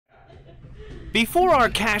Before our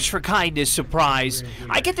Cash for Kindness surprise,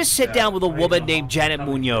 I get to sit down with a woman named Janet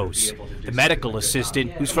Munoz. The medical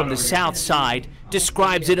assistant, who's from the South Side,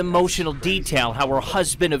 describes in emotional detail how her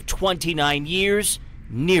husband of 29 years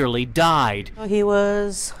nearly died. He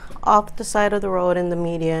was off the side of the road in the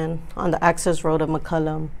median on the access road of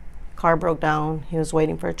McCullum. Car broke down. He was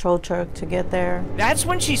waiting for a tow truck to get there. That's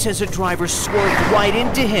when she says a driver swerved right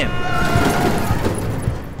into him,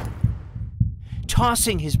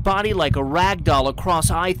 tossing his body like a rag doll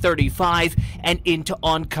across I-35 and into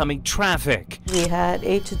oncoming traffic. He had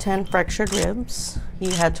 8 to 10 fractured ribs.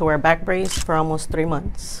 He had to wear a back brace for almost 3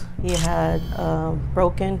 months. He had a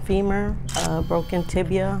broken femur, a broken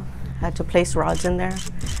tibia, had to place rods in there,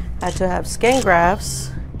 had to have skin grafts.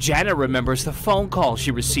 Janet remembers the phone call she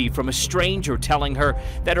received from a stranger telling her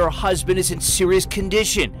that her husband is in serious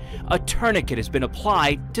condition. A tourniquet has been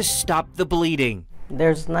applied to stop the bleeding.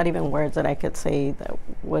 There's not even words that I could say that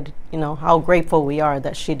would, how grateful we are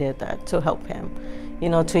that she did that to help him.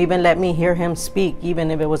 To even let me hear him speak, even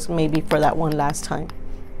if it was maybe for that one last time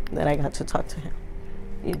that I got to talk to him.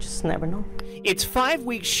 You just never know. It's 5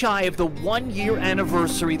 weeks shy of the 1-year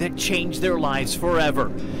anniversary that changed their lives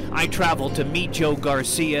forever. I traveled to meet Joe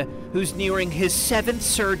Garcia, who's nearing his 7th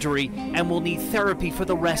surgery and will need therapy for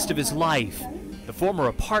the rest of his life. The former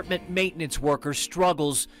apartment maintenance worker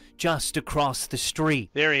struggles just across the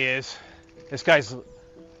street. There he is. This guy's,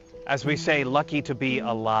 as we say, lucky to be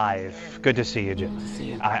alive. Good to see you,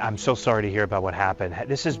 Jim. I'm so sorry to hear about what happened.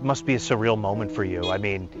 This must be a surreal moment for you. I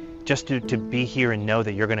mean, just to be here and know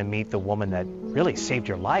that you're going to meet the woman that really saved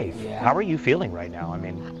your life. Yeah. How are you feeling right now? I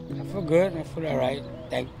feel good. I feel all right.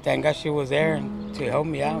 Thank God she was there to help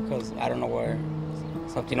me out, because I don't know where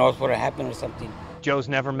something else would have happened or something. Joe's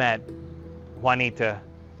never met Juanita.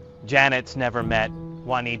 Janet's never met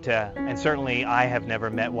Juanita, and certainly I have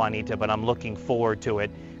never met Juanita, but I'm looking forward to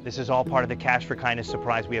it. This is all part of the Cash for Kindness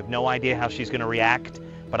surprise. We have no idea how she's going to react,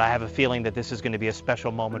 but I have a feeling that this is going to be a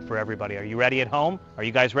special moment for everybody. Are you ready at home? Are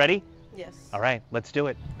you guys ready? Yes. All right, let's do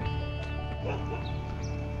it.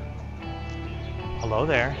 Hello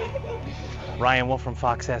there. Ryan Wolf from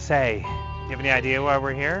Fox SA. Do you have any idea why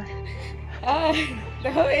we're here?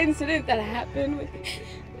 The whole incident that happened with...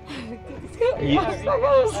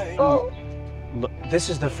 Look, this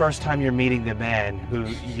is the first time you're meeting the man who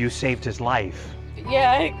you saved his life.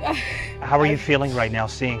 Yeah. How are you feeling right now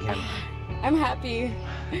seeing him? I'm happy.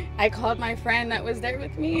 I called my friend that was there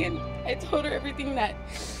with me, and I told her everything that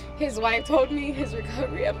his wife told me, his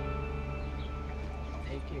recovery.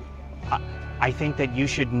 Thank you. I think that you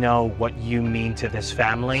should know what you mean to this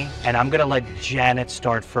family, and I'm gonna let Janet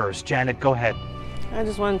start first. Janet, go ahead. I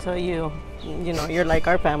just want to tell you, you're like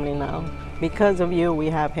our family now. Because of you, we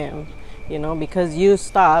have him. Because you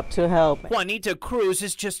stopped to help. Juanita Cruz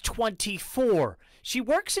is just 24. She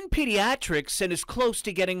works in pediatrics and is close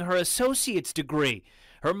to getting her associate's degree.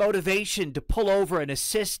 Her motivation to pull over and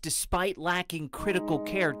assist despite lacking critical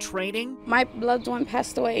care training. My loved one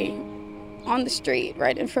passed away on the street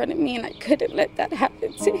right in front of me, and I couldn't let that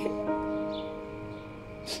happen to him.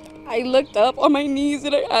 I looked up on my knees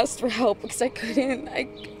and I asked for help because I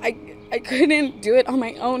couldn't do it on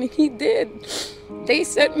my own, and he did. They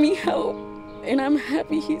sent me help, and I'm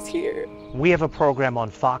happy he's here. We have a program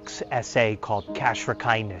on Fox SA called Cash for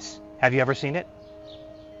Kindness. Have you ever seen it?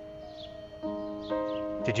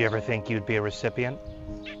 Did you ever think you'd be a recipient?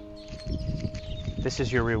 This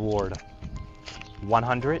is your reward.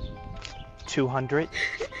 100, 200,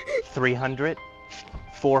 300,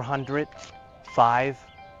 400,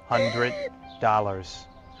 $500.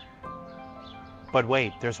 But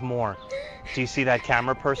wait, there's more. Do you see that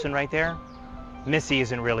camera person right there? Missy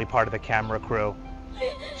isn't really part of the camera crew.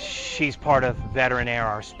 She's part of Veteran Air,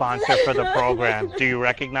 our sponsor for the program. Do you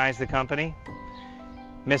recognize the company?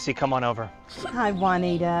 Missy, come on over. Hi,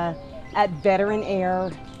 Juanita. At Veteran Air,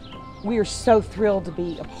 we are so thrilled to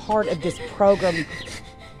be a part of this program,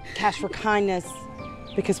 Cash for Kindness,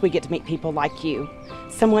 because we get to meet people like you.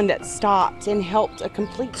 Someone that stopped and helped a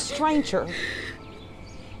complete stranger.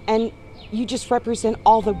 And you just represent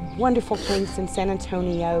all the wonderful things in San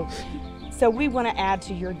Antonio. So we want to add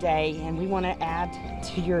to your day, and we want to add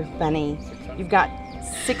to your money. You've got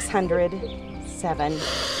 600, 7,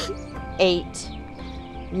 8,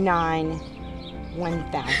 9,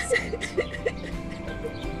 1,000.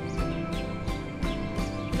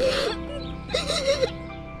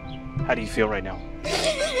 How do you feel right now?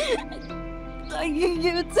 I can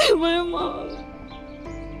give it to my mom.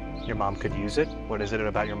 Your mom could use it? What is it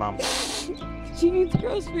about your mom? She needs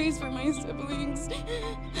groceries for my siblings.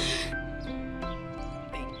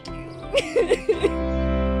 Thank you.